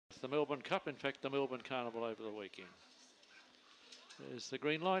the Melbourne Cup, in fact the Melbourne Carnival over the weekend. There's the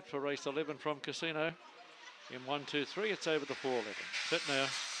green light for race 11 from Casino. In 1, 2, 3, it's over the 411. Set now.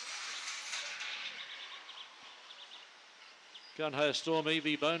 Gun Ho Storm,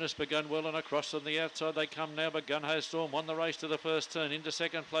 EV Bonus begun well and across on the outside they come now, but Gun Ho Storm won the race to the first turn. Into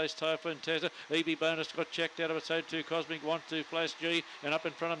second place, Typhoon Tessa. EV Bonus got checked out of it, so too Cosmic Want to Flash G, and up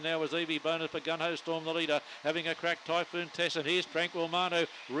in front of them now was EV Bonus, but Gun Ho Storm the leader, having a crack, Typhoon Tessa. And here's Tranquil Mano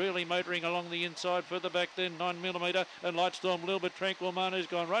really motoring along the inside, further back then 9mm, and Lightstorm a little bit. Tranquil Mano's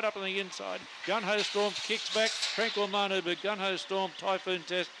gone right up on the inside. Gun Ho Storm kicks back, Tranquil Mano, but Gun Ho Storm, Typhoon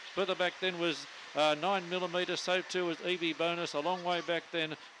Tessa. Further back then was 9mm, so too was EV Bonus. A long way back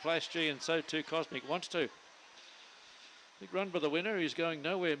then, Flash G, and so too Cosmic Wants to. Big run by the winner. He's going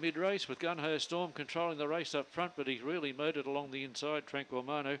nowhere mid-race with Gun Ho Storm controlling the race up front, but he's really motored along the inside. Tranquil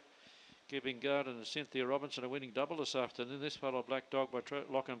Mano giving Garden and Cynthia Robinson a winning double this afternoon. This fellow Black Dog by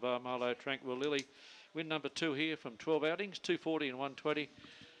Lochinvar Marlowe, Tranquil Lily. Win number 2 here from 12 outings, 240 and 120.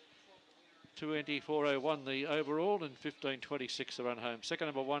 24.01 the overall, and 15.26 the run home. Second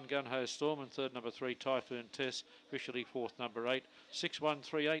number 1 Gun Ho Storm, and third number 3 Typhoon Tess. Officially fourth number 8.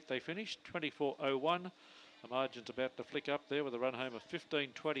 6.138 they finished. 24.01. The margin's about to flick up there with a run home of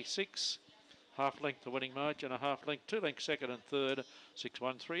 15.26. Half length the winning margin, a half length, 2 lengths second and third.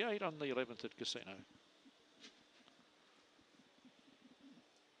 6.138 on the 11th at Casino.